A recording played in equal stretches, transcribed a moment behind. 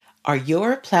Are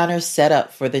your planners set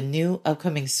up for the new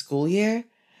upcoming school year?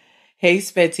 Hey,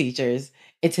 SPED teachers.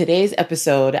 In today's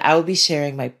episode, I will be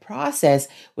sharing my process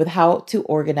with how to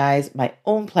organize my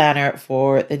own planner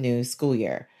for the new school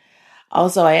year.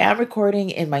 Also, I am recording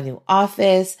in my new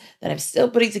office that I'm still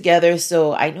putting together,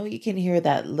 so I know you can hear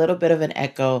that little bit of an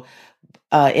echo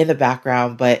in the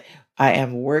background, but I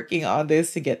am working on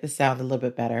this to get the sound a little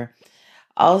bit better.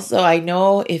 Also, I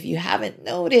know if you haven't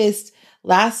noticed,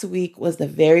 last week was the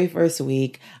very first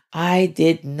week I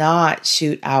did not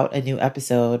shoot out a new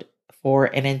episode for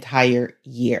an entire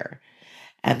year.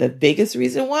 And the biggest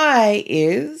reason why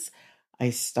is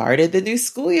I started the new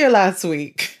school year last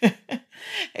week.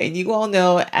 And you all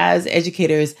know as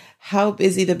educators how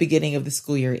busy the beginning of the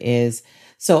school year is.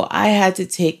 So I had to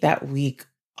take that week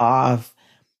off.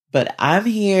 But I'm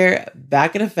here,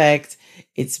 back in effect.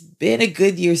 It's been a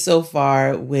good year so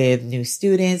far with new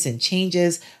students and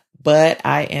changes, but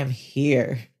I am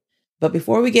here. But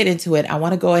before we get into it, I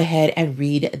want to go ahead and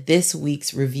read this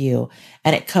week's review,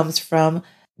 and it comes from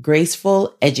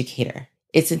Graceful Educator.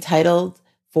 It's entitled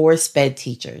For SPED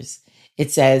Teachers.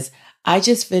 It says, I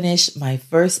just finished my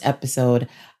first episode.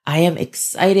 I am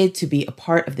excited to be a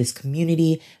part of this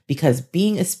community because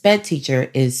being a SPED teacher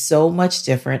is so much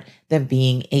different than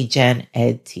being a Gen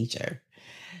Ed teacher.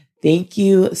 Thank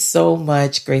you so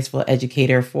much, Graceful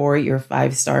Educator, for your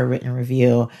 5-star written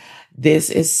review.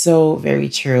 This is so very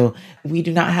true. We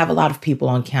do not have a lot of people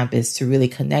on campus to really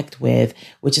connect with,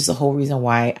 which is the whole reason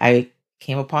why I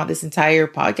came upon this entire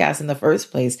podcast in the first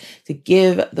place, to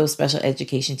give those special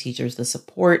education teachers the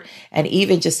support and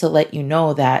even just to let you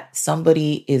know that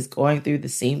somebody is going through the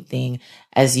same thing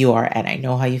as you are. And I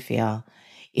know how you feel.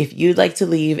 If you'd like to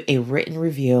leave a written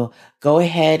review, go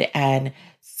ahead and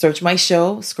search my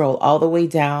show, scroll all the way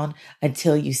down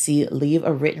until you see leave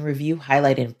a written review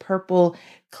highlighted in purple.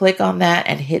 Click on that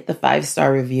and hit the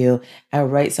 5-star review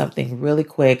and write something really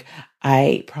quick.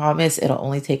 I promise it'll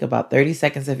only take about 30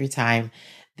 seconds of your time.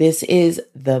 This is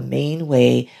the main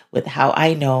way with how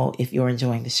I know if you're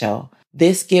enjoying the show.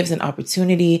 This gives an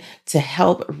opportunity to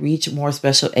help reach more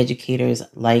special educators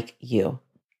like you.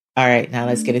 All right, now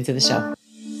let's get into the show.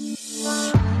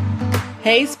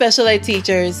 Hey, special ed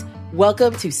teachers.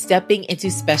 Welcome to Stepping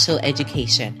into Special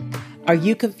Education. Are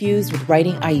you confused with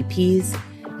writing IEPs?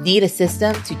 Need a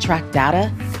system to track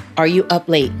data? Are you up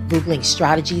late Googling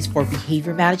strategies for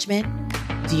behavior management?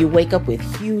 Do you wake up with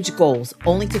huge goals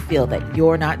only to feel that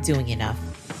you're not doing enough?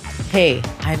 Hey,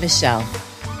 I'm Michelle.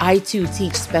 I too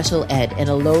teach special ed in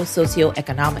a low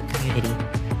socioeconomic community.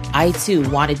 I too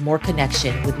wanted more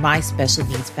connection with my special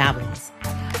needs families.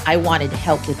 I wanted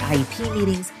help with IEP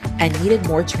meetings and needed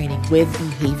more training with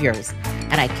behaviors.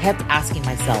 And I kept asking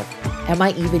myself, am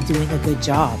I even doing a good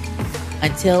job?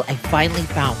 Until I finally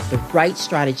found the right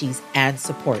strategies and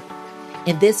support.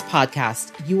 In this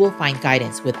podcast, you will find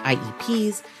guidance with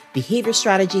IEPs, behavior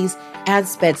strategies, and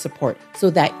SPED support so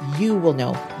that you will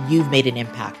know you've made an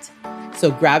impact.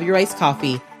 So grab your iced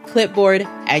coffee, clipboard,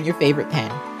 and your favorite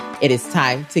pen. It is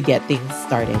time to get things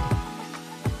started.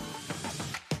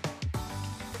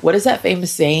 What is that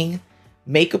famous saying?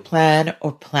 Make a plan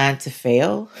or plan to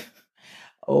fail?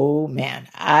 Oh man,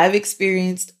 I've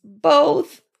experienced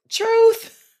both.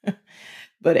 Truth.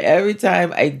 But every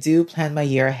time I do plan my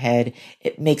year ahead,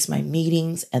 it makes my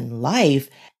meetings and life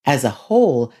as a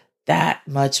whole that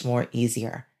much more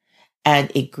easier. And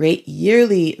a great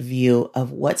yearly view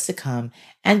of what's to come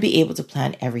and be able to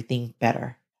plan everything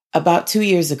better. About 2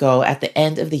 years ago, at the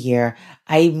end of the year,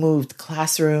 I moved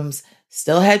classrooms,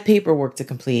 still had paperwork to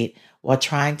complete while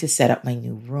trying to set up my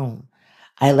new room.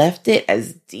 I left it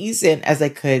as decent as I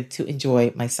could to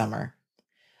enjoy my summer.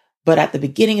 But at the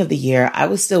beginning of the year, I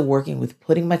was still working with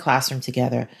putting my classroom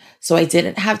together, so I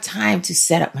didn't have time to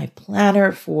set up my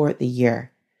planner for the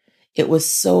year. It was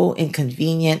so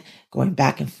inconvenient going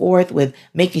back and forth with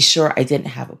making sure I didn't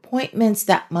have appointments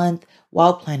that month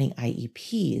while planning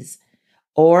IEPs.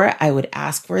 Or I would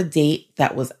ask for a date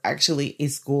that was actually a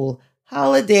school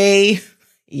holiday.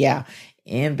 Yeah,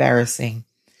 embarrassing.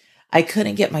 I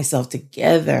couldn't get myself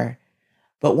together.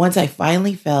 But once I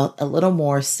finally felt a little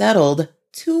more settled,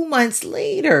 2 months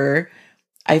later,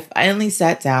 I finally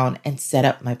sat down and set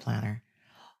up my planner.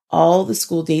 All the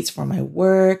school dates for my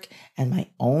work and my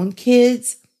own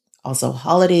kids, also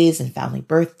holidays and family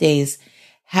birthdays,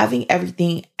 having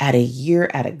everything at a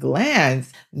year at a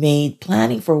glance made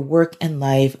planning for work and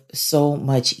life so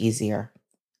much easier.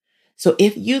 So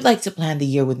if you'd like to plan the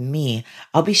year with me,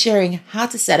 I'll be sharing how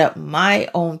to set up my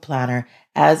own planner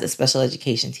as a special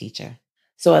education teacher.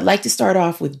 So I'd like to start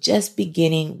off with just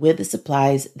beginning with the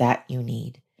supplies that you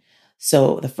need.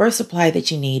 So the first supply that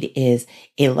you need is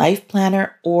a life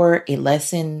planner or a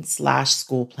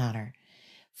lesson/school planner.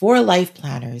 For life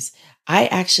planners, I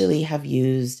actually have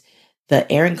used the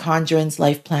Erin Condren's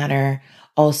life planner,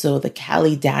 also the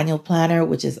Callie Daniel planner,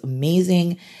 which is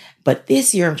amazing. But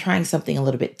this year I'm trying something a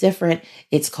little bit different.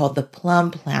 It's called the Plum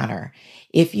Planner.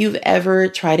 If you've ever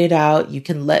tried it out, you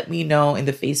can let me know in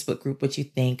the Facebook group what you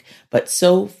think. But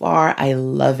so far, I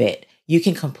love it. You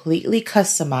can completely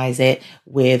customize it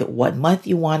with what month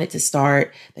you want it to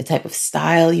start, the type of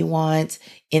style you want,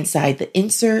 inside the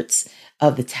inserts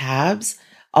of the tabs.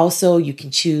 Also, you can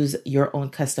choose your own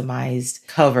customized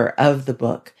cover of the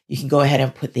book. You can go ahead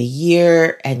and put the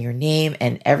year and your name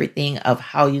and everything of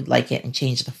how you'd like it and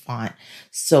change the font.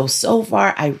 So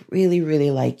far, I really,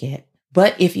 really like it.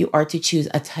 But if you are to choose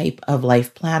a type of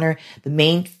life planner, the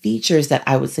main features that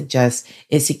I would suggest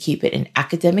is to keep it an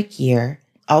academic year.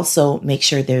 Also, make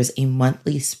sure there's a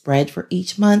monthly spread for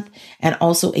each month and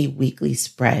also a weekly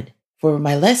spread. For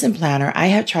my lesson planner, I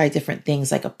have tried different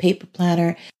things like a paper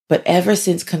planner, but ever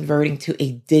since converting to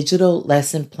a digital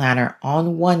lesson planner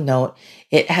on OneNote,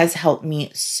 it has helped me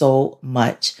so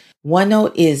much.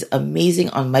 OneNote is amazing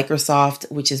on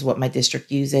Microsoft, which is what my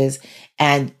district uses,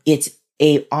 and it's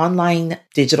an online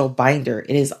digital binder.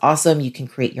 It is awesome. You can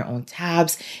create your own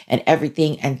tabs and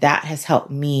everything, and that has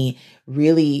helped me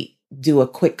really do a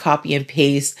quick copy and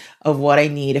paste of what I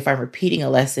need if I'm repeating a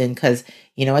lesson, because,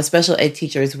 as special ed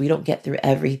teachers, we don't get through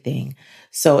everything.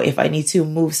 So if I need to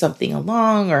move something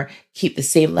along or keep the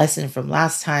same lesson from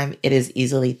last time, it is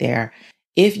easily there.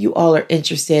 If you all are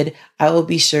interested, I will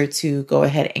be sure to go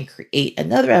ahead and create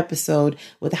another episode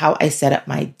with how I set up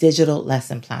my digital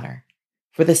lesson planner.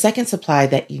 For the second supply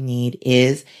that you need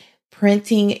is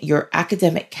printing your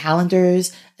academic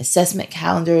calendars, assessment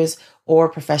calendars, or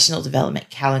professional development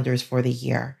calendars for the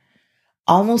year.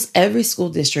 Almost every school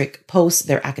district posts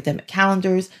their academic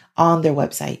calendars on their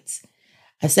websites.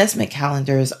 Assessment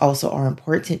calendars also are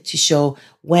important to show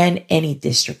when any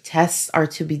district tests are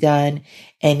to be done,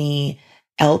 any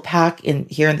LPAC.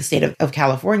 Here in the state of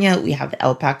California, we have the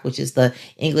LPAC, which is the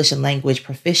English and Language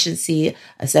Proficiency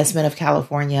Assessment of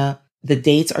California. The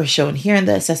dates are shown here in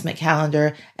the assessment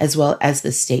calendar, as well as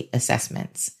the state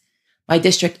assessments. My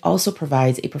district also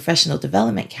provides a professional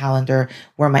development calendar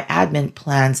where my admin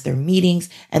plans their meetings,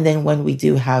 and then when we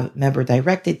do have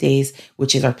member-directed days,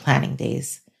 which is our planning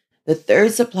days. The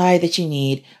third supply that you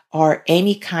need are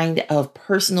any kind of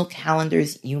personal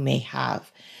calendars you may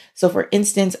have. So for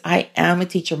instance, I am a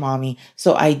teacher mommy,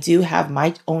 so I do have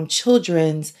my own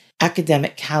children's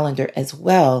academic calendar as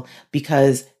well,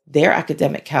 because their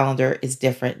academic calendar is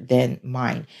different than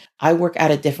mine. I work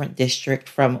at a different district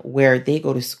from where they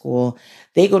go to school.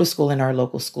 They go to school in our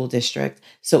local school district.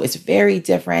 So it's very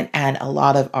different. And a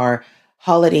lot of our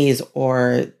holidays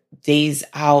or days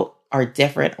out are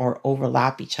different or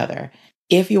overlap each other.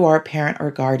 If you are a parent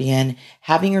or guardian,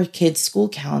 having your kids' school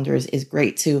calendars is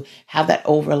great to have that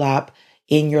overlap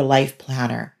in your life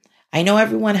planner. I know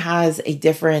everyone has a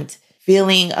different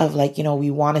feeling of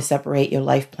we want to separate your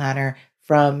life planner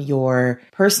from your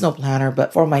personal planner.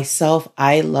 But for myself,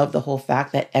 I love the whole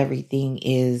fact that everything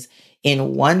is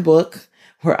in one book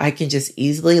where I can just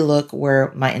easily look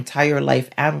where my entire life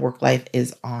and work life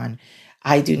is on.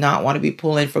 I do not want to be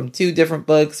pulling from 2 different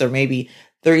books or maybe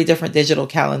 3 different digital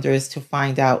calendars to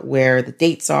find out where the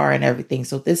dates are and everything.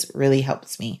 So this really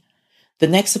helps me. The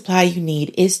next supply you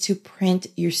need is to print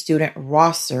your student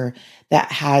roster that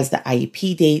has the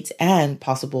IEP dates and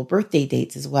possible birthday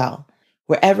dates as well.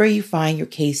 Wherever you find your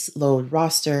caseload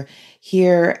roster,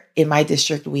 here in my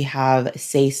district, we have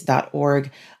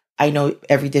SACE.org. I know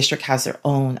every district has their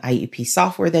own IEP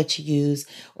software that you use,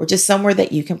 or just somewhere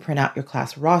that you can print out your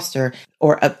class roster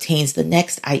or obtains the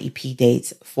next IEP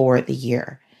dates for the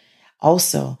year.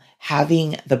 Also,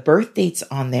 having the birth dates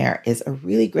on there is a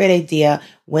really great idea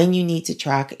when you need to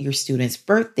track your students'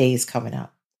 birthdays coming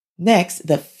up. Next,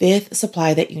 the fifth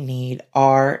supply that you need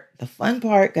are the fun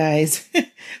part, guys,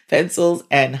 pencils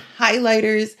and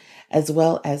highlighters, as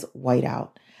well as whiteout.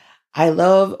 I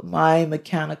love my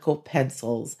mechanical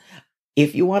pencils.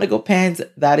 If you want to go pens,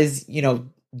 that is,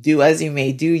 do as you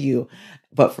may, do you.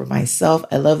 But for myself,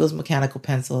 I love those mechanical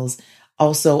pencils.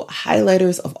 Also,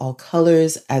 highlighters of all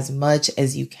colors as much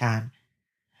as you can.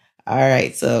 All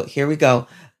right, so here we go.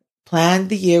 Plan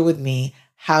the year with me.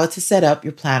 How to set up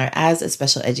your planner as a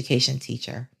special education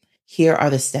teacher. Here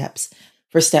are the steps.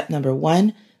 For step number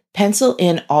 1, pencil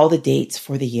in all the dates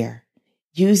for the year.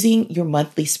 Using your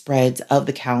monthly spreads of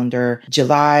the calendar,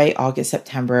 July, August,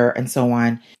 September, and so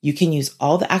on, you can use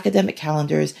all the academic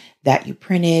calendars that you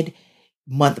printed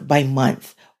month by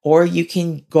month, or you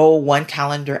can go one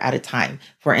calendar at a time.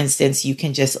 For instance, you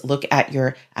can just look at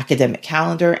your academic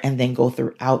calendar and then go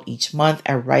throughout each month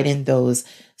and write in those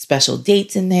special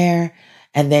dates in there,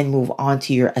 and then move on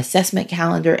to your assessment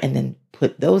calendar and then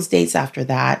put those dates after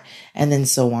that, and then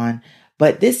so on.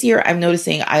 But this year, I'm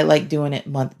noticing I like doing it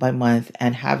month by month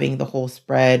and having the whole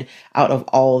spread out of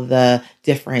all the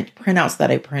different printouts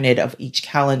that I printed of each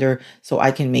calendar, so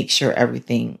I can make sure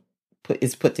everything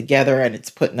is put together and it's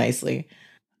put nicely.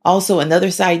 Also,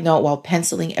 another side note, while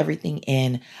penciling everything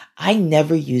in, I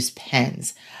never use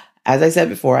pens. As I said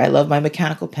before, I love my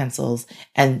mechanical pencils.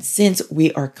 And since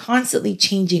we are constantly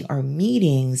changing our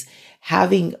meetings,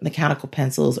 having mechanical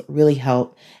pencils really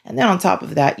help. And then on top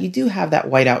of that, you do have that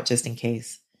whiteout just in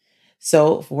case.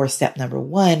 So for step number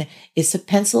 1 is to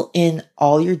pencil in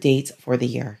all your dates for the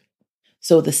year.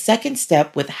 So the second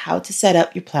step with how to set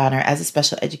up your planner as a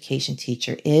special education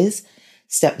teacher is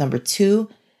step number 2,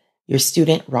 your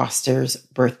student roster's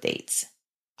birth dates.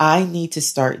 I need to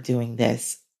start doing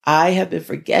this. I have been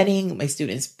forgetting my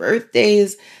students'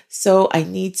 birthdays, so I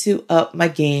need to up my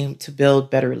game to build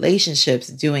better relationships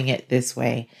doing it this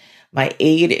way. My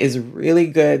aide is really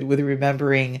good with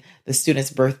remembering the students'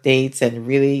 birth dates and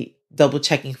really double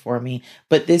checking for me.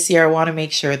 But this year, I want to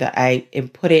make sure that I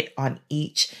input it on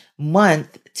each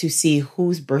month to see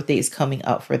whose birthday is coming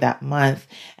up for that month.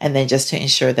 And then just to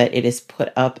ensure that it is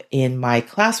put up in my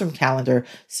classroom calendar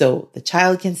so the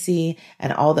child can see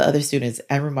and all the other students,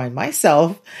 and remind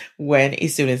myself when a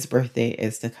student's birthday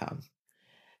is to come.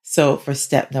 So for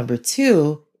step number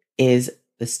 2 is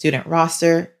the student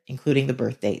roster, including the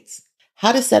birth dates.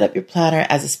 How to set up your planner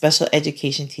as a special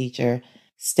education teacher.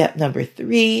 Step number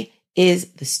 3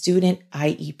 is the student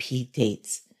IEP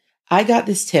dates. I got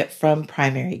this tip from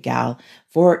Primary Gal.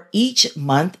 For each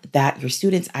month that your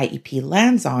student's IEP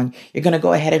lands on, you're going to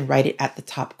go ahead and write it at the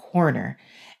top corner.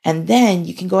 And then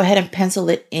you can go ahead and pencil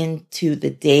it into the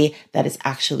day that it's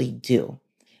actually due.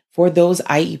 For those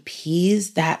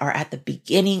IEPs that are at the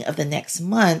beginning of the next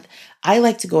month, I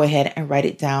like to go ahead and write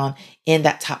it down in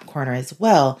that top corner as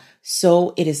well,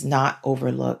 so it is not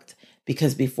overlooked.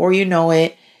 Because before you know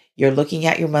it, you're looking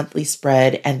at your monthly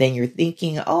spread and then you're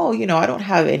thinking, oh, I don't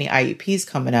have any IEPs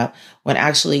coming up, when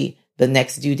actually the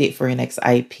next due date for your next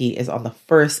IEP is on the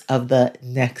 1st of the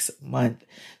next month.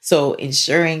 So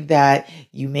ensuring that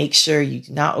you make sure you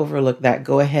do not overlook that,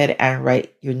 go ahead and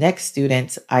write your next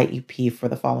student's IEP for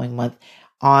the following month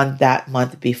on that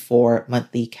month before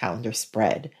monthly calendar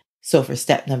spread. So for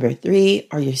step number 3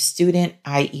 are your student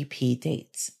IEP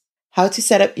dates. How to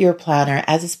set up your planner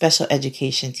as a special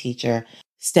education teacher.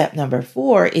 Step number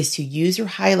 4 is to use your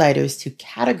highlighters to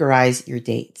categorize your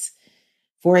dates.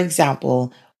 For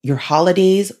example, your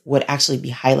holidays would actually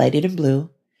be highlighted in blue.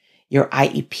 Your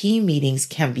IEP meetings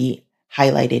can be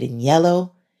highlighted in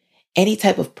yellow. Any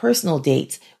type of personal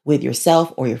dates with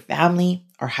yourself or your family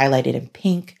are highlighted in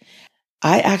pink.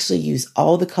 I actually use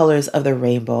all the colors of the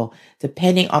rainbow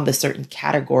depending on the certain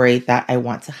category that I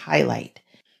want to highlight.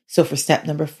 So for step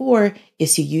number 4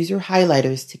 is to use your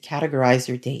highlighters to categorize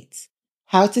your dates.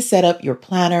 How to set up your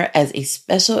planner as a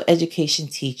special education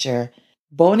teacher.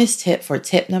 Bonus tip for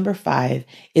tip number 5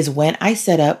 is when I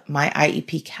set up my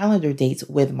IEP calendar dates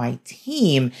with my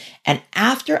team, and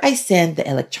after I send the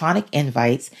electronic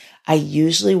invites, I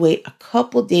usually wait a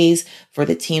couple days for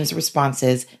the team's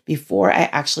responses before I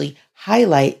actually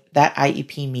highlight that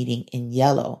IEP meeting in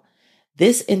yellow.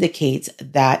 This indicates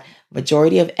that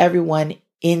majority of everyone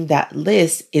in that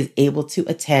list is able to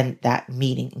attend that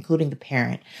meeting, including the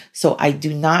parent. So I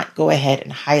do not go ahead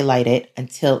and highlight it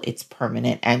until it's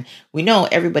permanent. And we know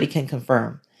everybody can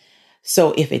confirm.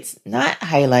 So if it's not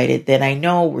highlighted, then I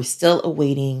know we're still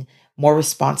awaiting more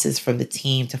responses from the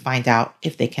team to find out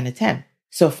if they can attend.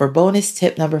 So for bonus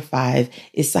tip number 5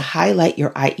 is to highlight your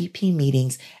IEP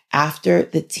meetings after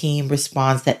the team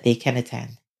responds that they can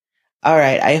attend. All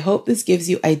right, I hope this gives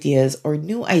you ideas or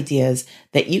new ideas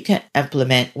that you can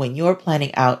implement when you're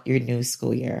planning out your new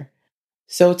school year.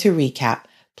 So to recap,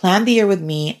 plan the year with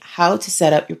me, how to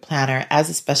set up your planner as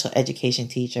a special education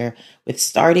teacher, with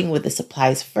starting with the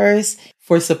supplies first.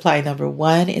 For supply number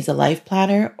 1 is a life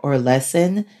planner or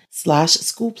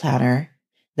lesson/school planner.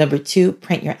 Number 2,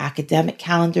 print your academic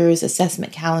calendars,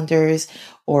 assessment calendars,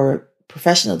 or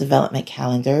professional development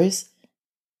calendars.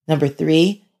 Number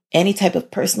 3, any type of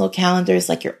personal calendars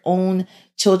like your own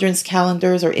children's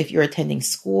calendars or if you're attending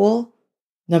school.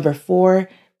 Number 4,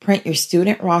 print your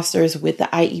student rosters with the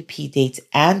IEP dates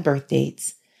and birth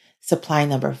dates. Supply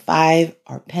number 5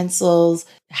 are pencils,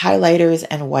 highlighters,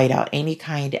 and whiteout, any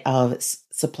kind of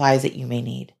supplies that you may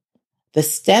need. The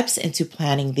steps into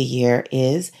planning the year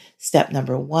is step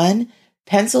number 1,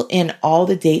 pencil in all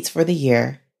the dates for the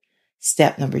year.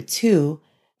 Step number 2,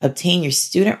 obtain your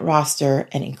student roster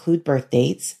and include birth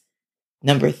dates.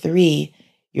 Number 3,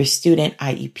 your student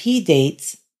IEP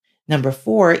dates. Number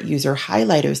 4, use your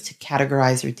highlighters to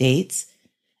categorize your dates.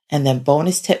 And then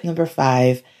bonus tip number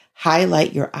 5,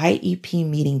 highlight your IEP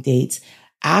meeting dates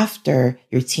after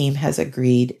your team has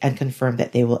agreed and confirmed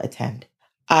that they will attend.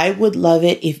 I would love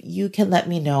it if you can let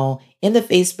me know in the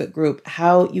Facebook group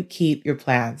how you keep your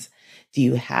plans. Do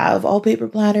you have all paper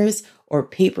planners or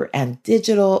paper and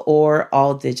digital or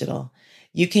all digital?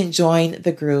 You can join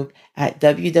the group at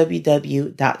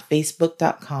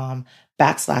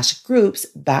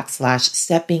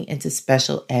www.facebook.com/groups/stepping into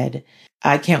special ed.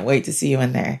 I can't wait to see you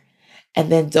in there. And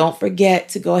then don't forget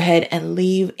to go ahead and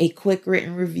leave a quick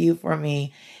written review for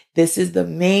me. This is the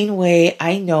main way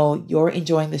I know you're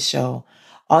enjoying the show.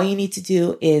 All you need to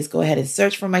do is go ahead and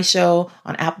search for my show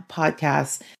on Apple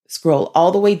Podcasts, scroll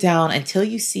all the way down until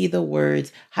you see the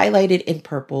words highlighted in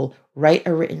purple, write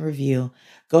a written review.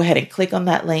 Go ahead and click on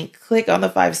that link, click on the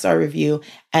 5-star review,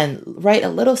 and write a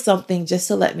little something just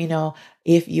to let me know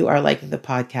if you are liking the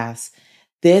podcast.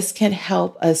 This can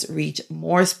help us reach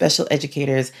more special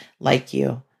educators like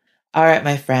you. All right,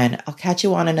 my friend, I'll catch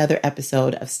you on another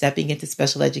episode of Stepping into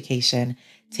Special Education.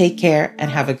 Take care and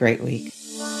have a great week.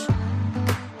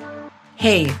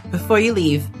 Hey, before you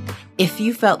leave, if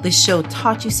you felt this show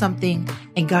taught you something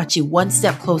and got you one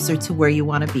step closer to where you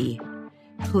want to be,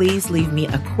 please leave me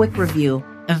a quick review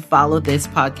and follow this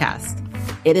podcast.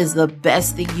 It is the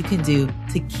best thing you can do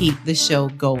to keep the show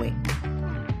going.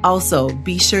 Also,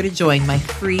 be sure to join my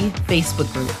free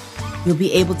Facebook group. You'll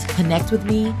be able to connect with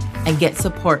me and get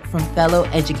support from fellow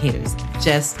educators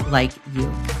just like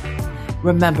you.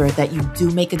 Remember that you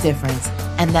do make a difference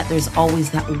and that there's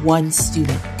always that one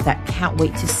student that can't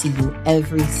wait to see you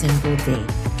every single day.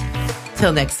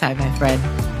 Till next time, my friend,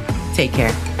 take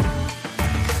care.